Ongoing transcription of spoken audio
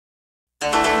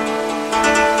Good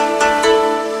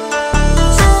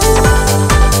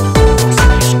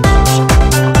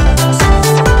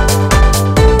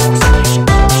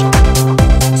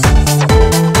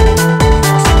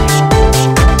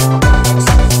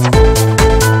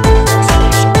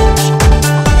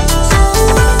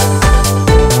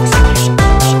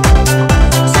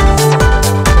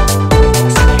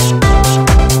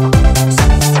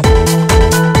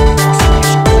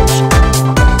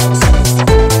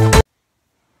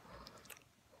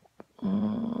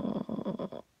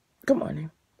morning.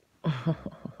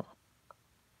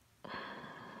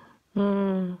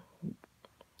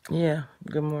 Yeah,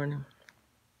 good morning.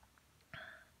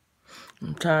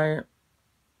 I'm tired.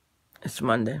 It's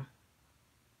Monday.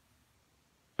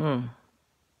 Mm.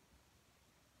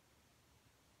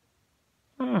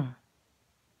 Mm.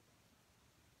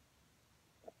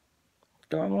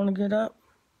 Do I want to get up?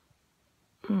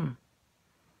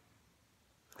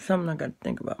 Something I got to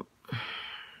think about.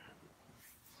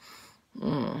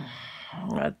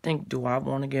 I think, do I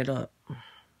want to get up?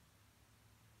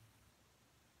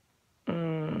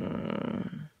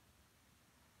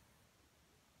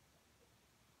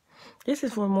 This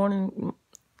is what morning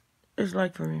is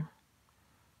like for me.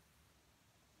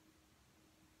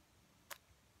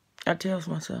 I tell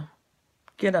myself,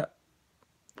 get up.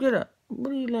 Get up.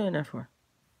 What are you laying there for?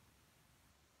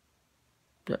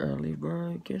 The early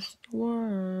bird gets the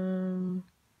worm.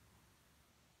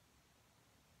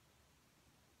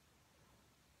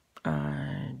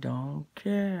 I don't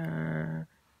care.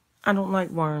 I don't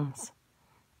like worms.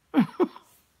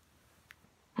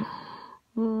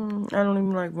 I don't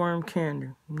even like worm candy.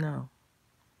 No.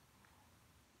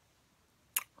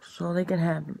 So they can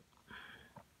have it.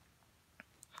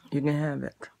 You can have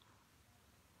it.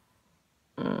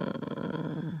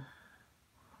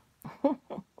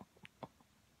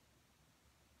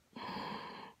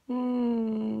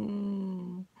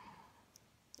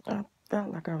 I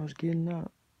felt like I was getting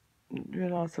up.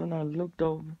 Then all of a sudden I looked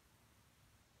over.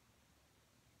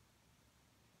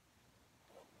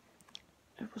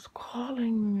 It was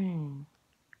calling me.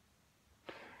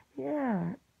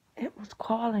 Yeah, it was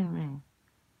calling me.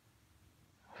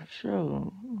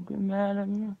 Sure, get mad at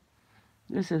me.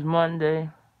 This is Monday.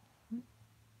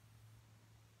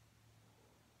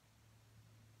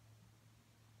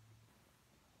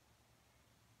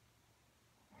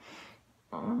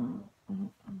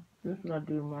 This is what I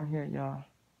do with my hair, y'all.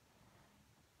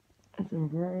 It's in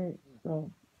braids,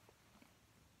 so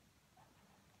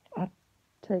I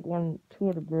take two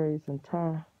of the braids and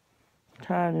tie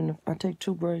it in the. I take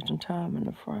two braids and tie them in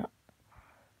the front,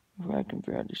 where I can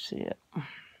barely see it.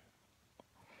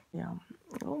 Yeah.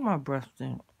 Oh, my breath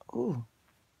stink. Ooh.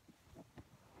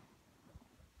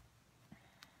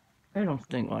 They don't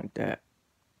stink like that.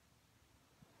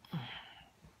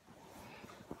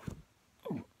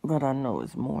 But I know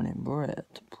it's morning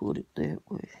breath, to put it that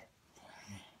way.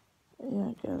 Yeah,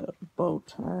 I got a bow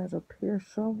tied up here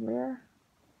somewhere.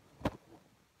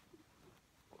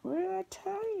 Where did I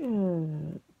tie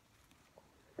it?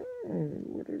 Hey,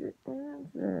 where did it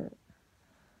end at?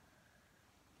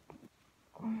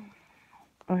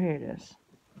 Oh, here it is.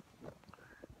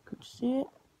 Could you see it?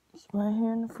 It's right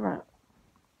here in the front.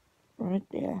 Right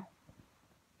there.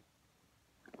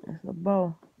 It's a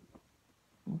bow.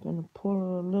 I'm gonna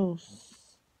pull it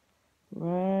loose.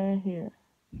 Right here.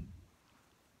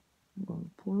 I'm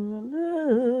gonna pull it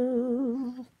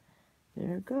loose.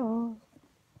 There it goes.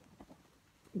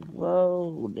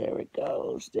 Whoa, there it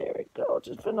goes. There it goes.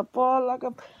 It's gonna fall like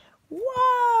a...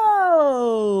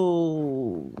 Whoa!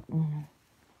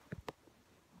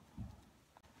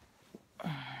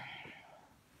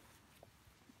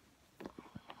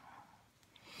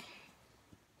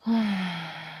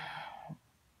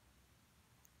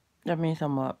 That means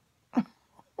I'm up.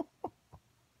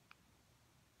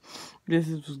 This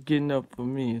is what's getting up for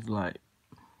me. It's like,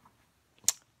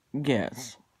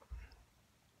 yes,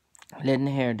 letting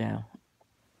the hair down.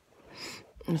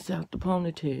 It's out the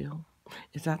ponytail.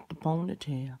 It's out the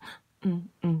ponytail.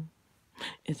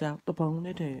 It's out the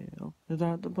ponytail. It's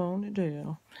out the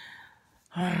ponytail.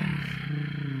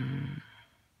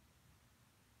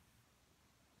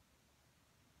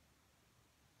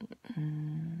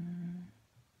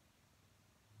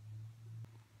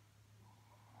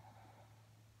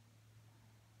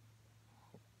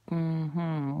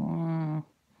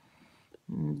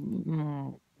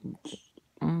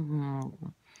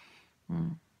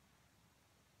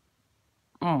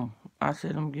 I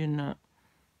said I'm getting up.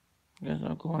 Guess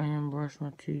I'll go ahead and brush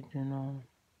my teeth and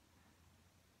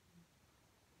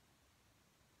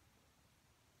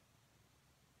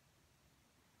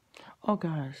Oh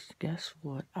guys, guess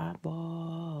what I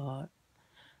bought?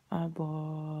 I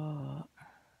bought,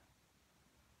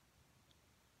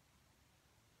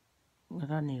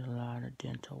 but I need a lot of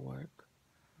dental work,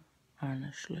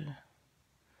 honestly.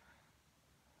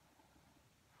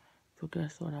 But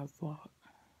guess what I bought?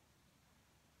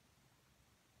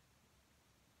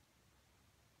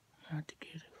 Not to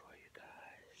get it for you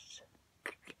guys.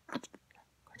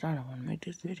 Because I don't want to make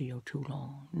this video too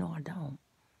long. No, I don't.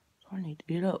 So I need to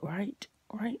get up, right?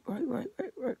 Right.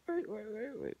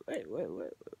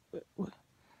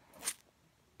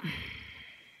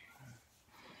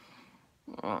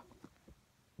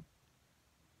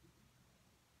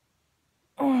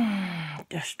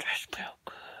 That stretch felt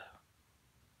good.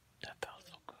 That felt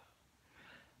so good.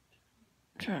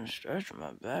 Trying to stretch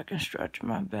my back and stretch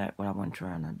my back. What I wasn't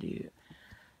trying, I did.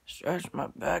 Stretch my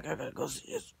back. I gotta go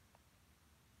see this.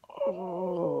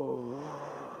 Oh.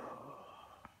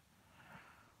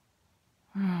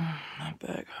 My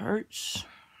back hurts.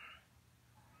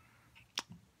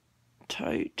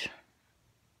 Tight.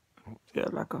 Feel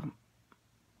like a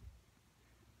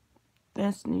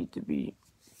fence need to be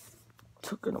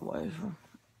taken away from.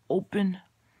 Open.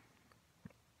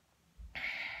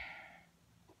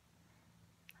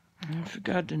 I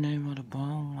forgot the name of the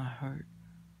bone I hurt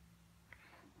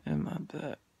in my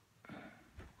back.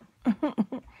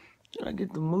 Should I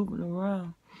get the moving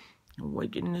around?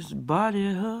 Waking this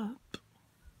body up.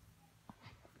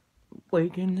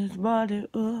 Waking this body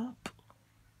up.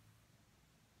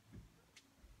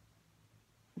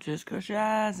 Just cause your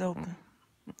eyes open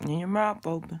and your mouth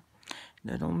open,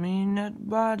 that don't mean that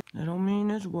body, that don't mean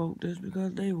it's woke just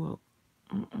because they woke.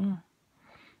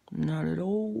 Not at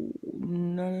all.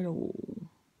 Not at all.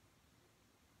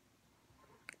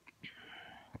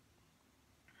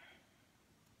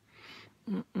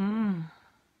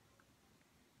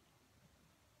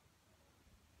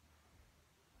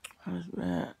 That's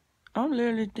bad. I'm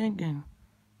literally thinking,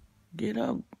 get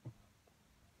up.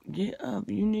 Get up.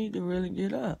 You need to really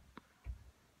get up.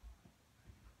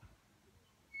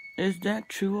 Is that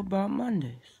true about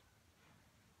Mondays?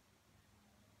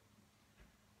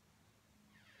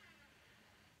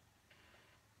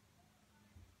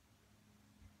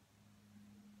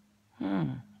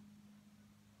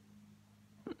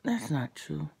 That's not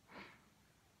true.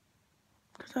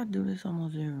 Because I do this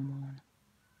almost every morning.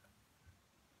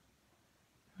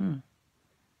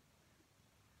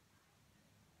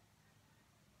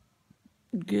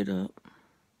 Get up.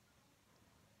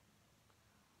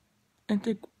 And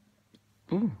think,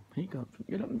 he got to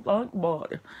get up and like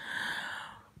body.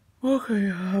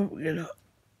 Okay, I'll get up.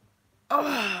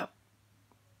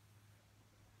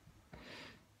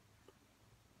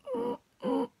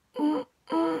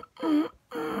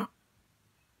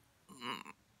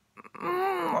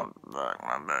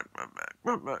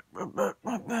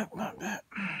 My back.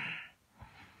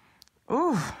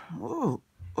 Ooh.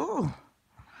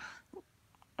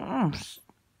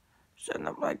 Sitting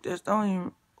up like this don't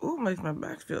even, makes my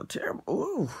back feel terrible.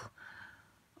 Ooh.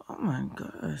 Oh my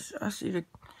gosh. I see the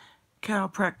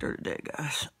chiropractor today,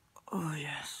 guys. Oh,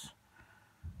 yes.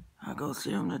 I'll go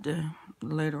see him today.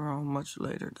 Later on, much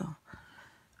later, though.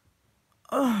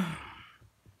 I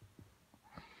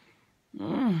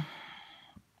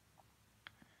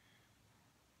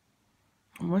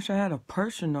wish I had a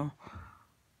personal,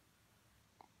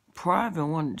 private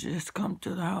one to just come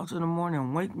to the house in the morning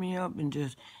and wake me up and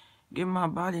just get my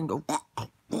body and go.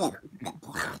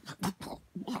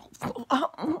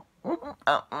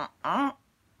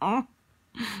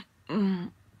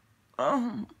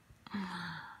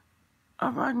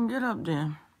 If I can get up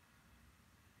then.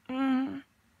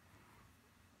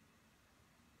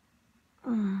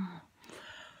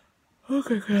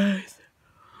 Okay, guys.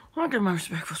 I'll give my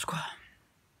respectful squad.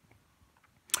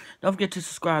 Don't forget to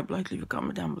subscribe, like, leave a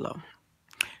comment down below.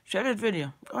 Share this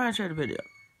video. Go ahead and share the video.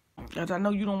 Guys, I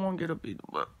know you don't want to get up either,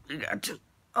 but you got to.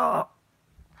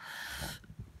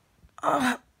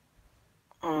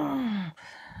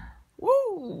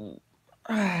 Woo!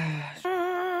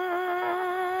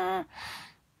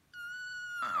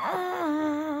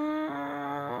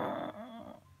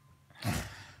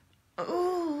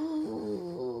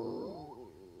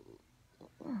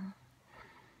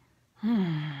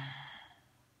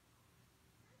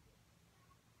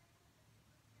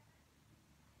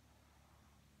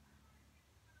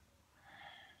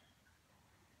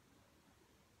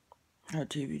 Her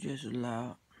TV just is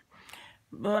loud.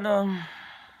 But,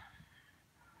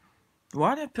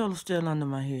 why that pillow still under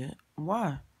my head?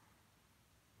 Why?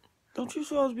 Don't you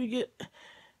supposed to be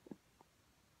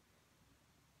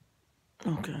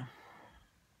Okay.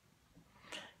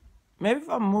 Maybe if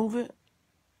I move it,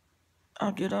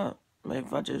 I'll get up. Maybe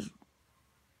if I just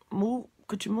move.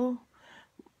 Could you move?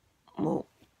 Move,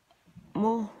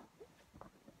 move,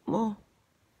 move.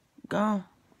 Go,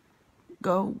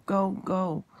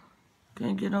 go.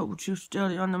 Can't get up with you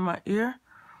steady under my ear?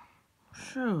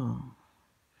 Sure.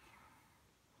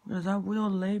 Because I will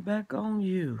lay back on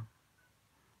you.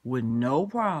 With no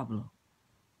problem.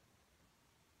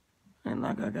 Ain't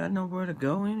like I got nowhere to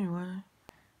go anyway.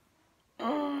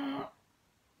 I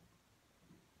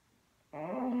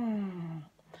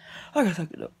gotta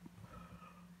suck it up.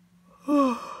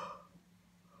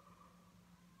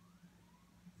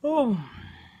 Oh.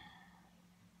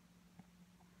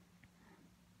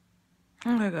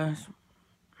 Okay, guys.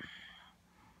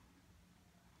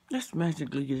 Let's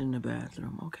magically get in the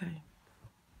bathroom, okay?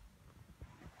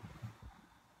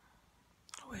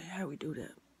 Wait, how we do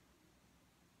that?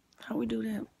 How we do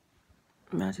that?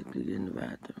 Magically get in the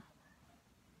bathroom.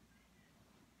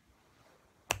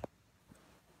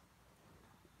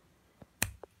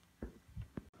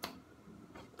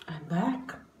 I'm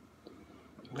back.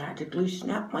 Magically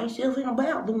snap myself in the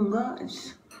bathroom,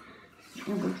 guys.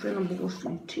 And we're finna brush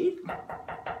some teeth.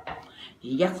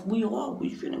 Yes, we are. We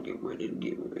finna get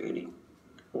ready.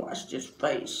 Wash this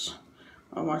face.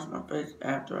 I wash my face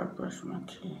after I brush my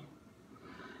teeth.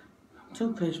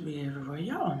 Toothpaste be everywhere.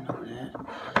 Y'all know that.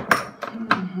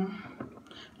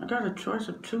 I got a choice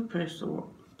of toothpaste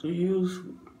to use.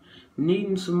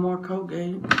 Needing some more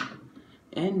Colgate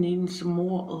and needing some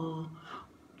more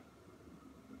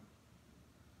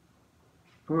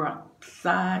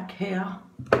peroxide hair.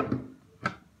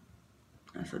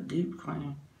 That's a deep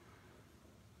clean.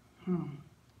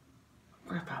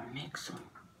 What if I mix them?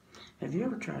 Have you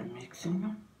ever tried mixing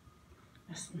them?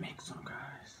 Let's mix them,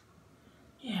 guys.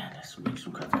 Yeah, let's mix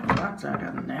them, because that peroxide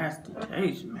got a nasty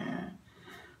taste, man.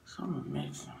 So I'm gonna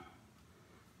mix them.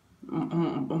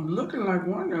 I'm looking like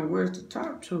wondering where's the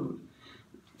top to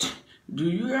it. Do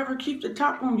you ever keep the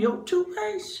top on your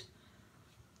toothpaste?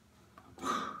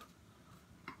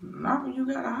 Not when you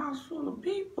got a house full of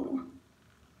people.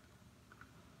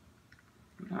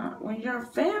 Not when your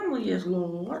family is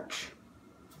large.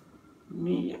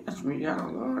 Yes, when you got a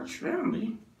large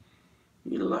family,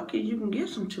 you're lucky you can get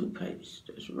some toothpaste.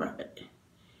 That's right.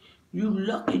 You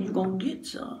lucky you gonna get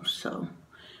some. So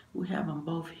we have them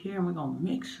both here and we're gonna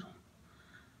mix them.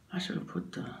 I should have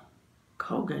put the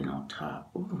Colgate on top.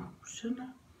 Ooh, shouldn't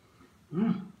I?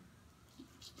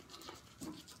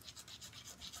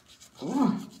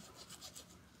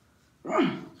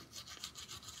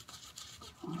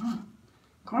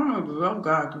 Comment below,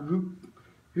 guys, if you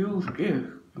use this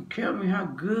and tell me how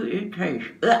good it tastes.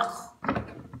 Ugh.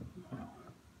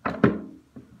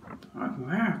 I'm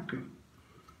nasty.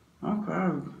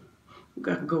 Okay, we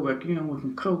got to go back in with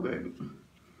some Colgate.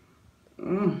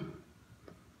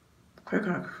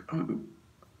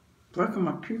 Breaking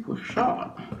my teeth was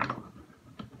sharp.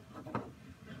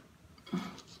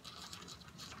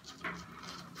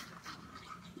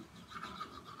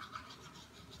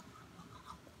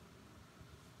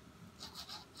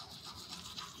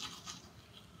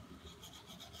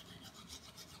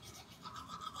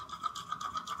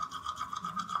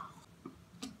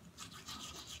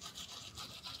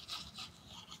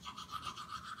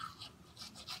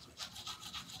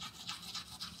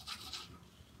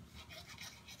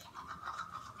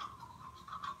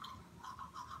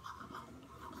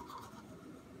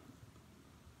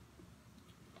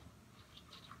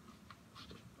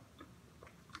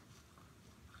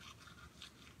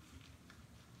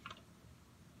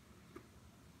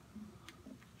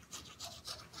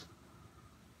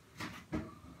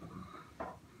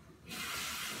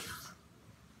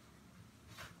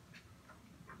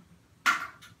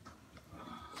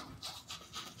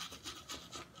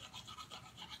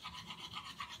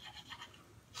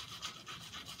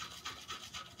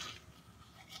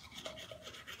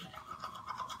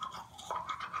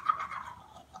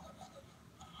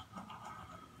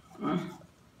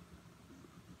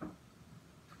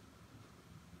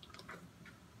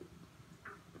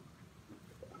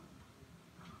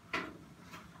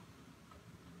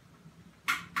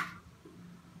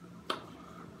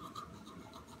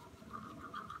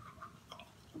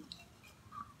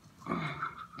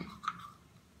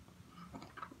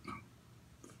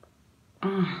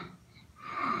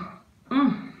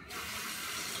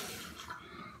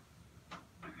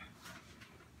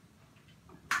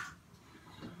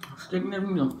 Sticking it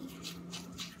in your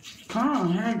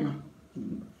tongue, had you?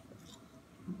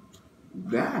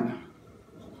 God.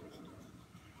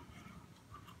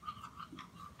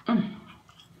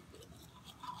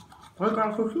 What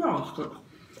got so close?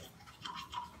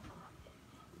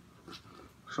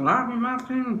 Saliva in my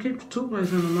pen and keep the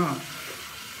toothpaste in the mouth.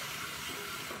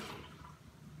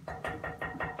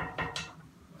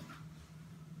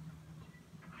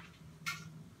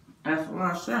 That's what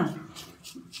I said.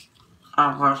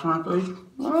 I wash my face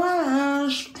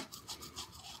last.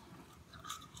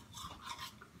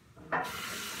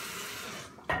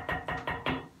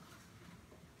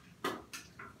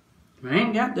 I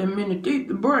ain't got that many teeth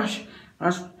to brush. I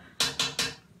wish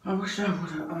I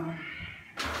would have,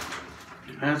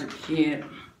 as a kid,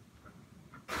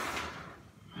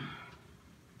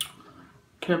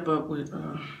 kept up with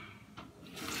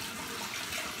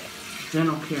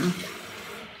dental care.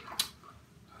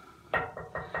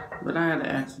 But I had an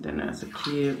accident as a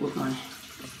kid with my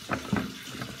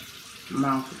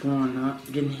mouth going up,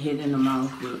 getting hit in the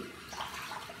mouth with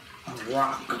a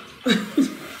rock.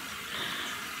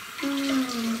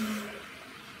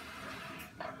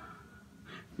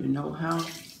 You know how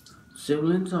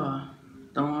siblings are,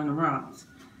 throwing rocks.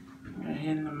 Got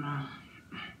hit in the mouth.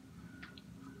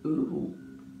 Ooh,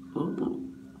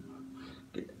 ooh.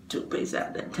 Get the toothpaste out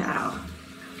of that towel.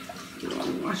 You don't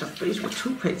want to wash your face with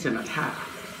toothpaste in a towel.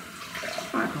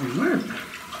 It's not gonna work.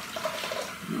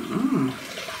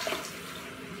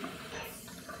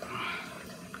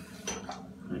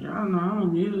 Y'all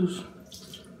know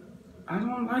I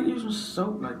don't like using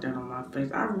soap like that on my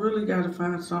face. I really gotta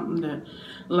find something that,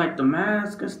 like the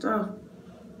mask and stuff,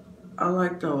 I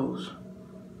like those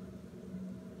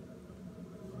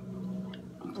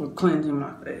for cleansing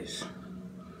my face.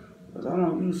 But I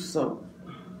don't use soap.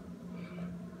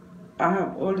 I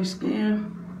have oily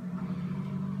skin.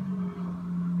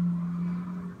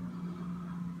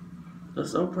 The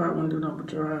soap probably won't do nothing but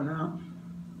dry it out.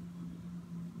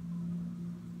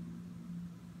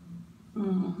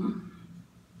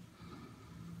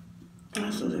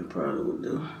 That's what they probably would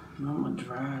do. I'm gonna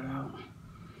dry it out.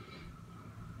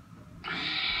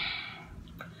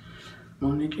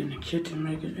 Monique in the kitchen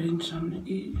making something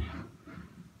to eat.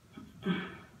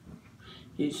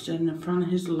 He's sitting in front of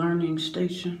his learning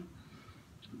station.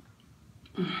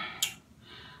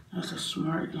 That's a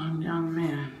smart young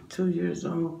man, 2 years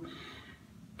old.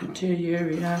 Can tell you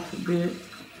every alphabet,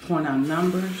 point out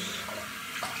numbers,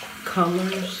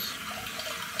 colors,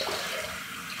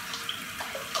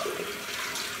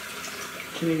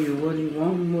 tell you what he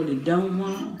wants and what he don't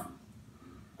want.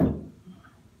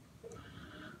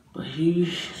 But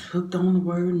he's hooked on the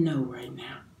word no right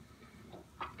now.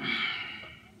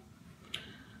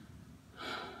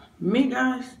 Me,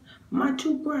 guys, my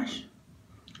toothbrush,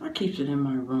 I keep it in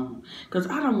my room because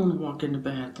I don't want to walk in the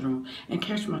bathroom and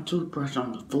catch my toothbrush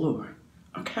on the floor.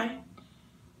 Okay?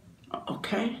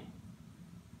 Okay?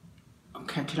 I'll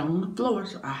catch it on the floor,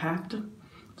 so I have to.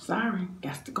 Sorry,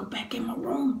 got to go back in my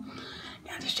room.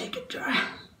 Got to shake it dry.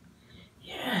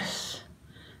 Yes,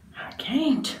 I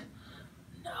can't.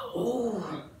 No,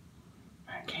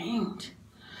 I can't.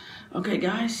 Okay,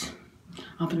 guys,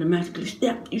 I'm gonna magically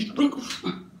step these sprinkles.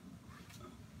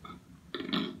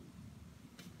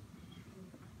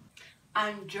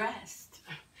 I'm dressed.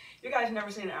 You guys never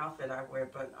seen the outfit I wear,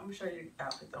 but I'm gonna show you the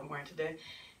outfit that I'm wearing today.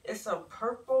 It's a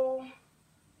purple, I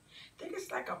think it's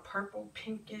like a purple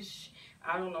pinkish,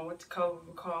 I don't know what the color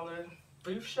we call it,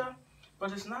 fuchsia,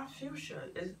 but it's not fuchsia.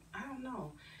 I don't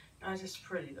know. It's just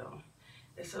pretty though.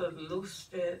 It's a loose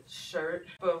fit shirt,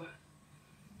 but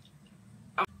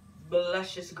I'm a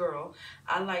luscious girl.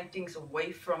 I like things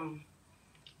away from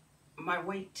my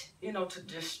weight, you know, to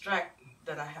distract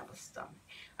that I have a stomach.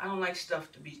 I don't like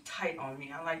stuff to be tight on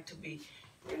me. I like to be,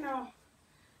 you know,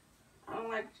 I don't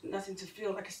like nothing to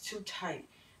feel like it's too tight.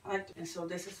 And so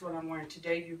this is what I'm wearing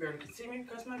today. You barely can see me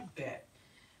because my bed.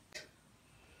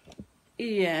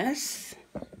 Yes.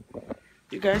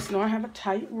 You guys know I have a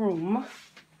tight room.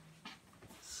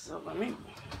 So let me,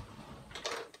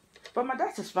 but my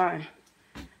desk is fine.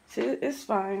 See, it's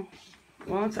fine.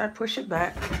 Once I push it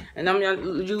back, and I'm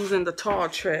using the tall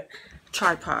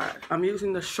tripod. I'm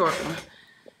using the short one,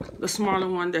 the smaller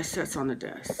one that sits on the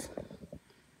desk.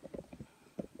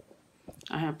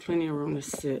 I have plenty of room to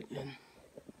sit and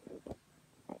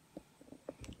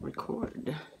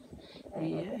record.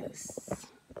 Yes.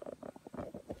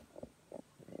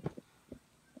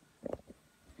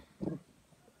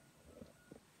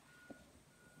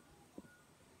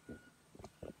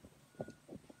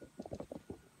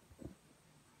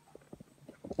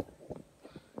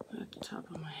 At the top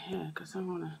of my head, because I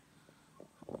want to.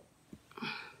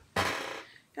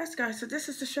 Yes, guys, so this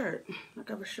is the shirt. Like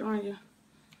I was showing you.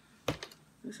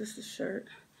 This is the shirt.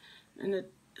 And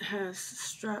it has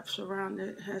straps around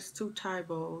it. It has 2 tie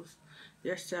bows.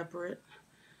 They're separate.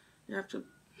 You have to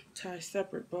tie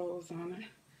separate bows on it.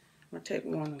 I'm going to take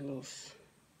one loose.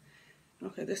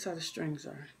 Okay, this is how the strings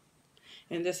are.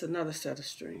 And this is another set of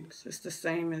strings. It's the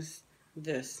same as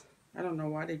this. I don't know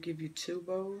why they give you 2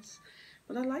 bows,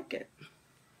 but I like it.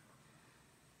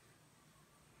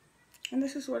 And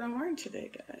this is what I'm wearing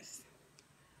today, guys.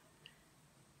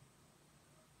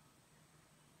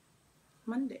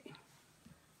 Monday.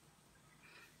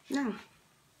 Now,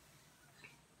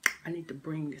 I need to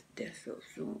bring this desk so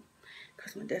soon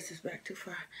because my desk is back too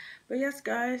far. But yes,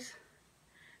 guys,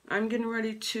 I'm getting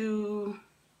ready to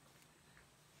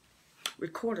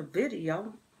record a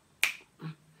video.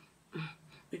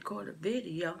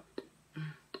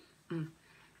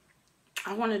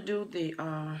 I want to do the,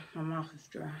 my mouth is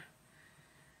dry.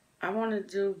 I want to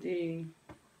do the,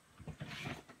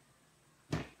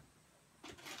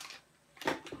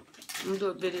 I'm going to do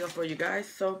a video for you guys.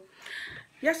 So,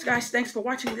 yes, guys, thanks for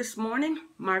watching this morning.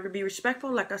 Margaret, be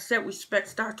respectful. Like I said, respect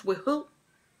starts with who?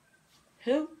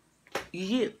 Who?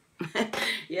 You.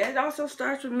 Yeah, it also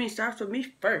starts with me. Starts with me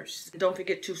first. Don't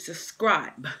forget to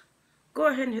subscribe. Go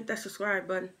ahead and hit that subscribe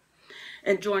button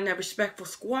and join that respectful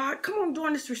squad. Come on,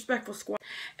 join this respectful squad.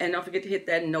 And don't forget to hit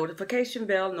that notification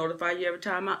bell. Notify you every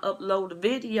time I upload a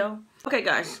video. Okay,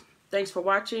 guys. Thanks for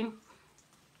watching.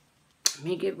 Let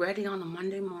me get ready on a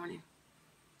Monday morning.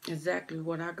 Exactly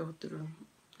what I go through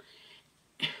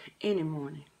any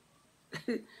morning.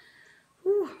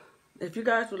 Whew. If you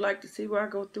guys would like to see what I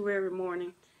go through every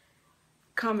morning,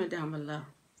 comment down below.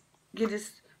 Give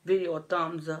this video a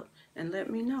thumbs up and let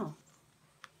me know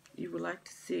you would like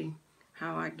to see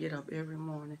how I get up every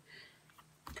morning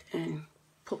and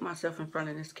put myself in front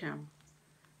of this camera.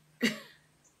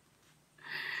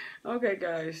 Okay,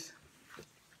 guys.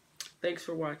 Thanks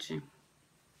for watching.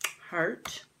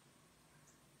 Heart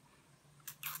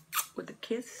with a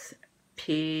kiss.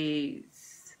 Peace.